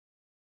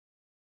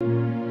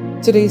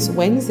Today is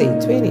Wednesday,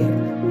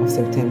 20th of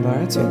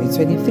September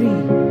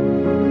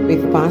 2023,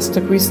 with Pastor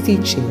Chris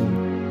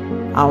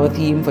teaching. Our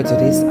theme for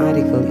today's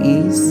article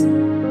is,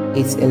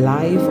 It's a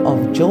Life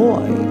of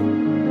Joy.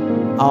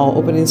 Our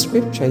opening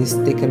scripture is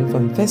taken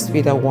from 1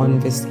 Peter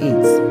 1 verse 8,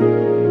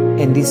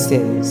 and this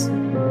says,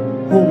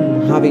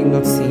 Whom having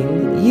not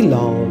seen ye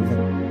love,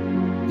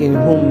 in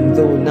whom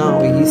though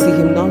now ye see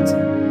him not,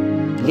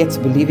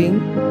 yet believing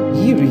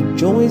ye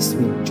rejoice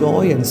with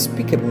joy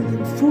unspeakable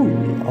and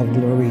full of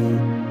glory.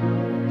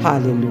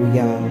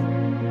 Hallelujah.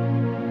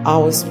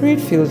 Our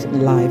spirit-filled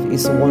life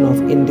is one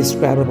of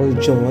indescribable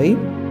joy,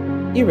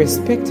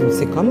 irrespective of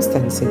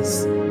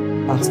circumstances.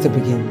 Pastor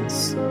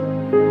begins.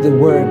 The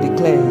word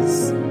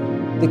declares,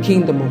 the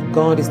kingdom of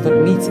God is not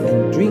meat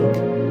and drink,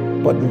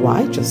 but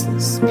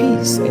righteousness,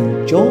 peace,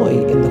 and joy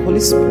in the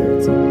Holy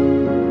Spirit.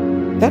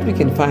 That we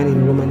can find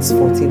in Romans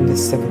 14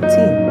 verse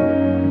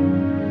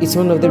 17. It's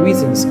one of the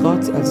reasons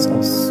God tells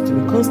us to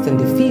be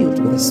constantly filled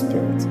with the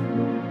Spirit,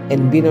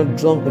 and be not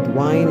drunk with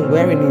wine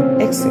wherein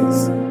in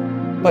excess,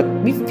 but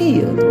be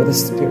filled with the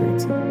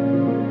Spirit.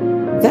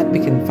 That we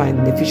can find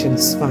in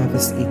Ephesians 5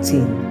 verse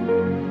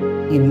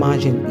 18.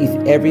 Imagine if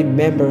every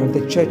member of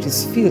the church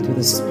is filled with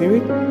the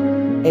Spirit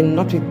and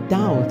not with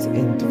doubt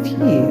and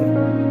fear.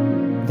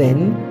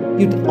 Then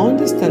you'd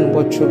understand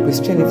what true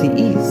Christianity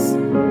is.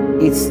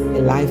 It's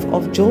a life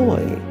of joy.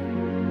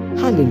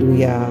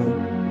 Hallelujah.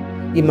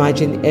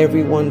 Imagine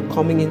everyone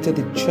coming into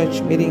the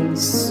church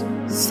meetings,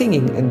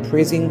 singing and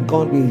praising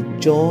God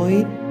with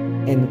joy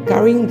and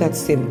carrying that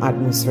same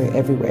atmosphere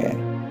everywhere.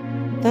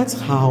 That's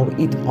how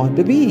it ought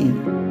to be.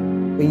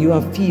 When you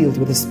are filled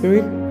with the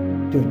Spirit,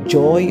 your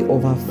joy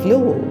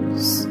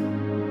overflows.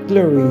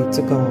 Glory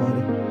to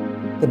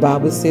God. The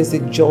Bible says the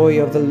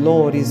joy of the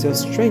Lord is your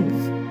strength.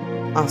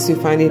 As you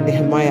find in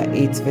Nehemiah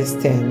 8 verse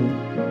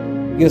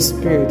 10, your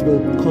spirit will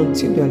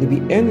continually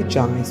be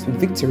energized with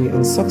victory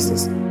and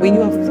success when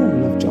you are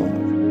full of joy.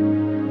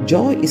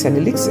 Joy is an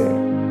elixir.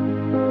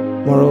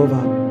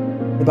 Moreover,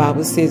 the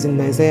Bible says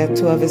in Isaiah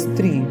 12 verse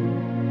 3,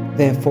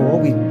 Therefore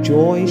with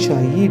joy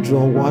shall ye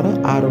draw water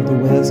out of the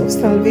wells of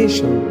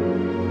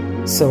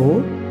salvation.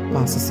 So,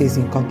 Pastor says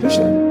in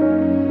conclusion,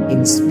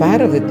 in spite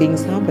of the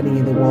things happening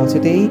in the world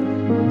today,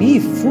 be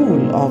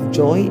full of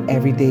joy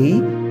every day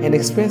and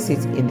express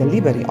it in the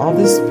liberty of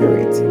the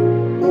Spirit.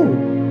 Oh,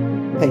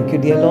 thank you,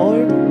 dear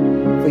Lord,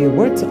 for your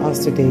word to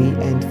us today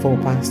and for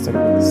Pastor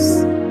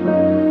Chris.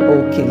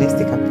 Okay, let's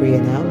take a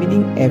prayer now,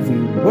 meaning every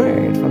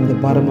word from the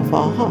bottom of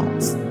our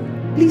hearts.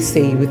 Please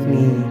say with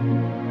me,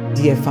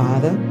 Dear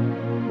Father,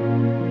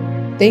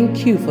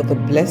 thank you for the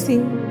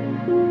blessing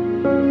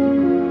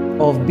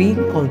of being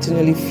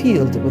continually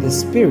filled with the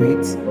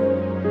Spirit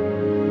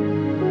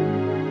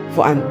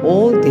for an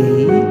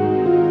all-day,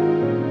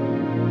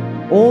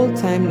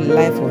 all-time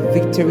life of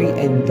victory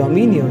and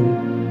dominion.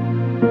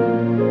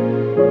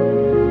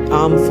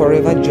 I'm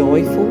forever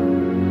joyful,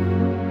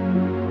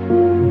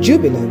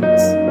 jubilant,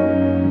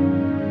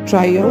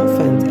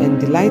 triumphant, and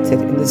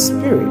delighted in the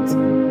Spirit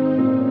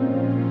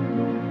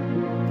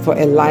for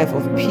a life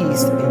of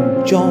peace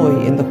and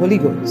joy in the Holy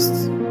Ghost.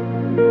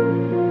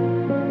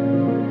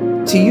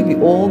 To you be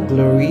all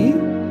glory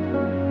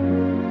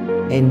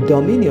and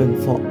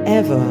dominion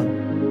forever.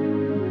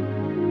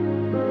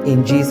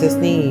 In Jesus'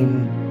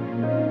 name,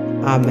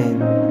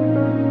 Amen.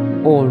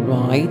 All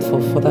right,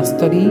 for further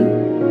study,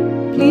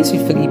 please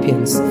read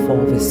Philippians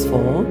 4 verse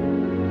 4,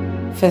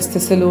 1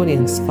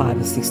 Thessalonians 5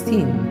 verse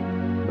 16,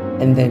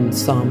 and then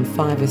Psalm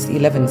 5 verse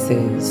 11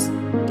 says,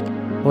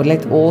 But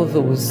let all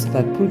those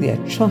that put their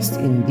trust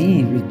in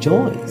thee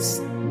rejoice.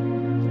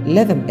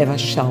 Let them ever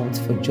shout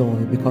for joy,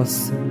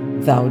 because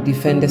thou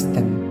defendest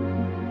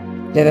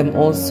them. Let them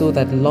also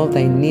that love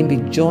thy name be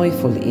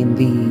joyful in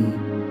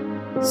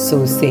thee.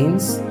 So,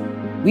 saints,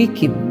 we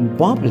keep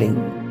bubbling.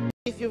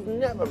 If you've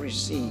never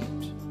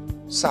received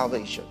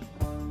salvation,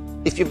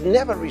 if you've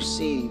never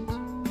received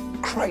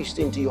Christ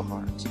into your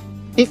heart,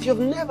 if you've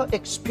never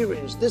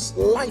experienced this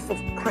life of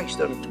Christ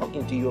that I'm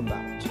talking to you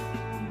about,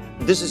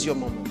 this is your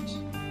moment.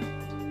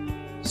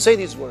 Say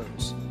these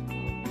words.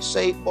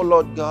 Say, Oh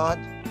Lord God,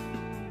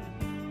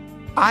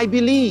 I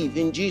believe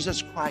in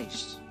Jesus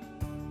Christ,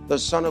 the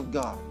Son of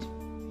God.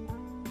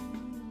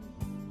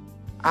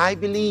 I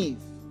believe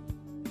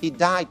He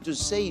died to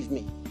save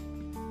me.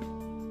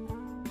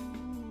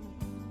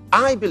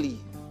 I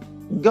believe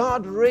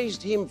God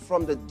raised Him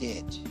from the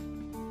dead,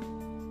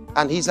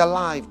 and He's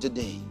alive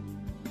today.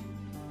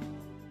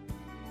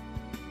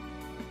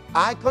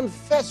 I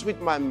confess with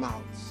my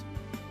mouth,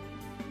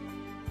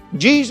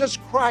 Jesus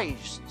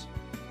Christ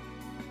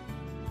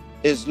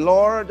is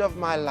Lord of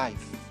my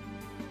life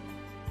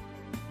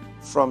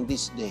from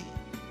this day.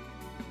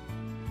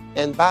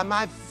 And by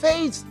my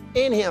faith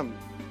in Him,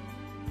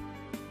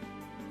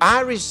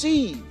 I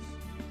receive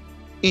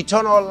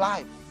eternal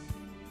life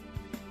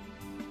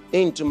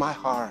into my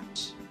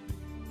heart,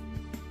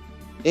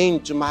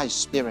 into my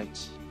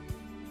spirit.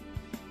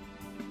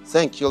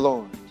 Thank you,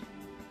 Lord,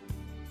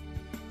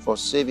 for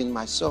saving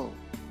my soul.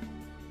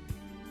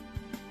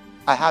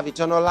 I have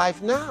eternal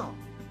life now.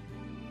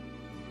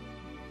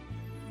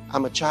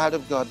 I'm a child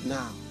of God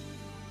now.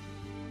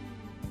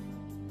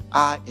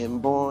 I am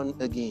born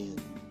again.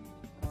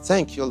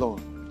 Thank you,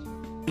 Lord.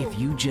 If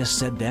you just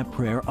said that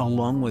prayer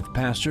along with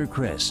Pastor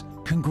Chris,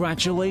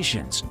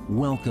 congratulations.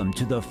 Welcome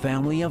to the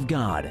family of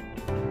God.